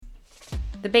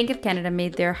The Bank of Canada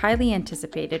made their highly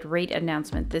anticipated rate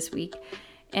announcement this week,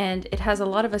 and it has a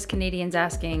lot of us Canadians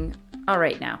asking, all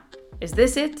right now, is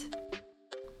this it?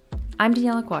 I'm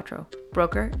Daniella Quattro,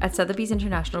 broker at Sotheby's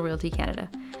International Realty Canada,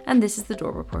 and this is the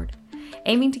Door Report,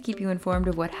 aiming to keep you informed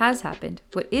of what has happened,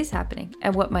 what is happening,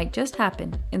 and what might just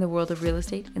happen in the world of real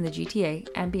estate in the GTA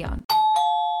and beyond.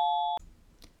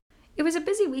 It was a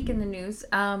busy week in the news,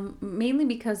 mainly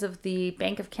because of the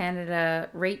Bank of Canada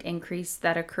rate increase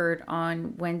that occurred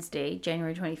on Wednesday,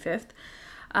 January 25th.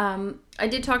 I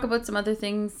did talk about some other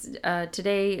things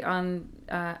today on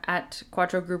at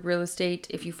Quattro Group Real Estate.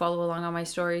 If you follow along on my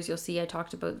stories, you'll see I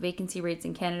talked about vacancy rates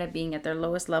in Canada being at their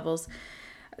lowest levels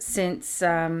since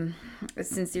the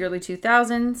early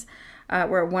 2000s.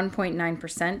 We're at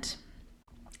 1.9%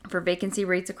 for vacancy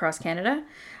rates across Canada.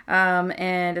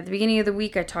 And at the beginning of the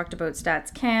week, I talked about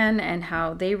Stats Can and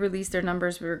how they released their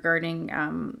numbers regarding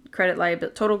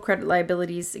total credit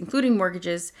liabilities, including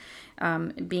mortgages,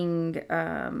 being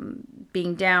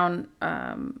down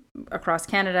across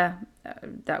Canada.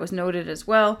 That was noted as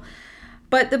well.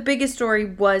 But the biggest story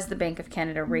was the Bank of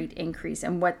Canada rate increase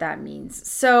and what that means.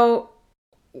 So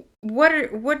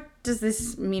what does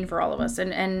this mean for all of us?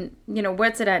 And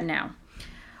what's it at now?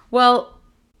 Well,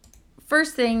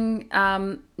 first thing,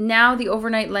 now the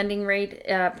overnight lending rate,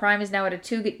 prime is now at a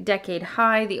 2-decade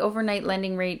high. The overnight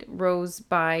lending rate rose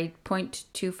by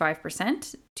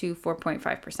 0.25% to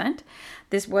 4.5%.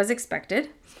 This was expected.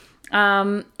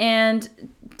 And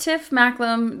Tiff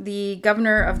Macklem, the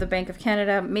governor of the Bank of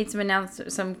Canada, made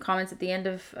some comments at the end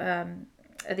of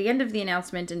the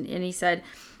announcement, and he said,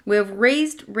 "We have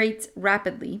raised rates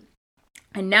rapidly,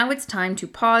 and now it's time to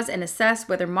pause and assess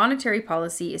whether monetary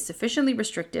policy is sufficiently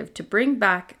restrictive to bring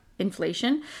back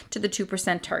inflation to the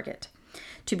 2% target.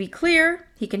 To be clear,"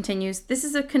 he continues, "this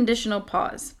is a conditional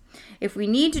pause. If we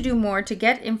need to do more to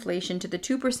get inflation to the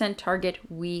 2% target,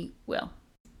 we will."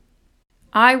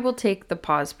 I will take the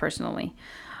pause personally.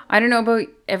 I don't know about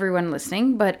everyone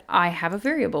listening, but I have a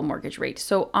variable mortgage rate.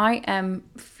 So I am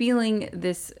feeling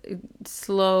this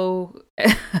slow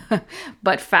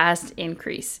but fast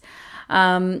increase.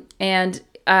 And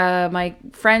my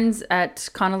friends at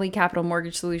Connolly Capital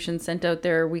Mortgage Solutions sent out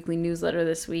their weekly newsletter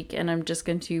this week, and I'm just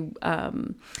going to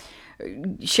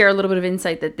share a little bit of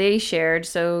insight that they shared.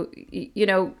 So,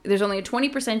 there's only a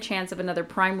 20% chance of another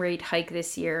prime rate hike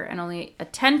this year, and only a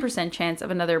 10% chance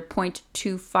of another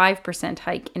 0.25%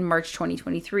 hike in March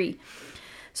 2023.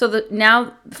 So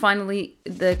now finally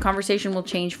the conversation will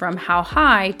change from how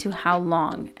high to how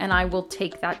long, and I will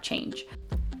take that change.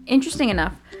 Interesting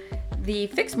enough, the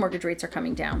fixed mortgage rates are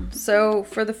coming down. So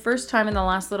for the first time in the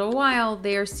last little while,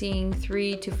 they are seeing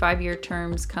 3 to 5 year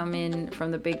terms come in from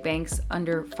the big banks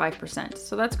under 5%.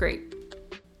 So that's great.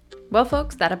 Well,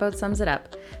 folks, that about sums it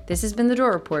up. This has been the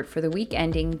Door Report for the week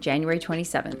ending January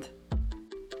 27th.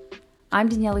 I'm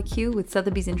Daniella Q with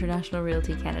Sotheby's International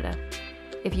Realty Canada.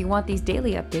 If you want these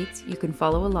daily updates, you can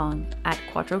follow along at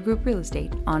Quattro Group Real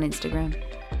Estate on Instagram.